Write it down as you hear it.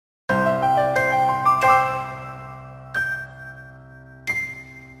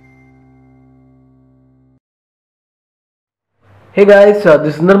Hey guys,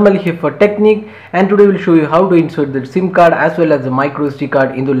 this is Nirmal here for Technique, and today we'll show you how to insert the SIM card as well as the micro SD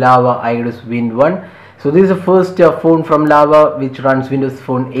card into Lava Iris Win1. So this is the first phone from Lava which runs Windows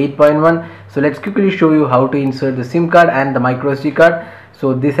Phone 8.1. So let's quickly show you how to insert the SIM card and the micro SD card.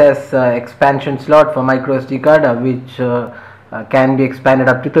 So this has expansion slot for micro SD card which can be expanded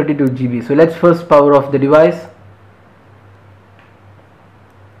up to 32 GB. So let's first power off the device.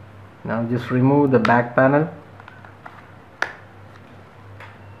 Now just remove the back panel.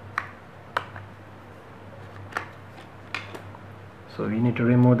 So we need to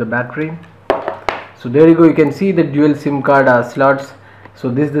remove the battery. So there you go, you can see the dual SIM card slots.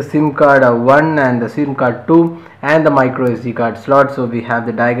 So this is the SIM card 1 and the SIM card 2 and the micro SD card slot. So we have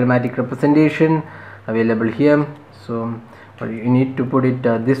the diagrammatic representation available here. So you need to put it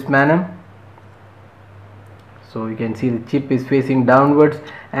this manner. So you can see the chip is facing downwards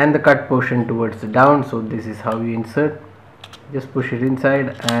and the cut portion towards the down. So this is how you insert. Just push it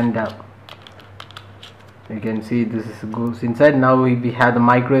inside and you can see this goes inside. Now we have the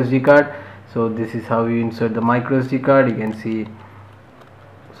micro SD card. So this is how you insert the micro SD card. You can see,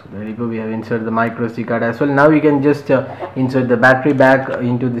 so there you go, we have inserted the micro SD card as well. Now you can just insert the battery back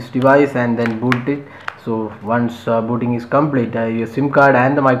into this device and then boot it. So once booting is complete, your SIM card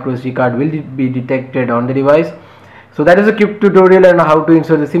and the micro SD card will be detected on the device. So that is a quick tutorial on how to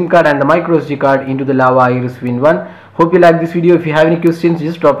insert the SIM card and the micro SD card into the Lava Iris Win1. Hope you like this video. If you have any questions,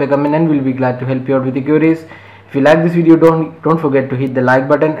 just drop a comment and we'll be glad to help you out with the queries. If you like this video, don't forget to hit the like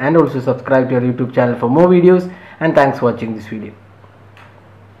button and also subscribe to our YouTube channel for more videos. And thanks for watching this video.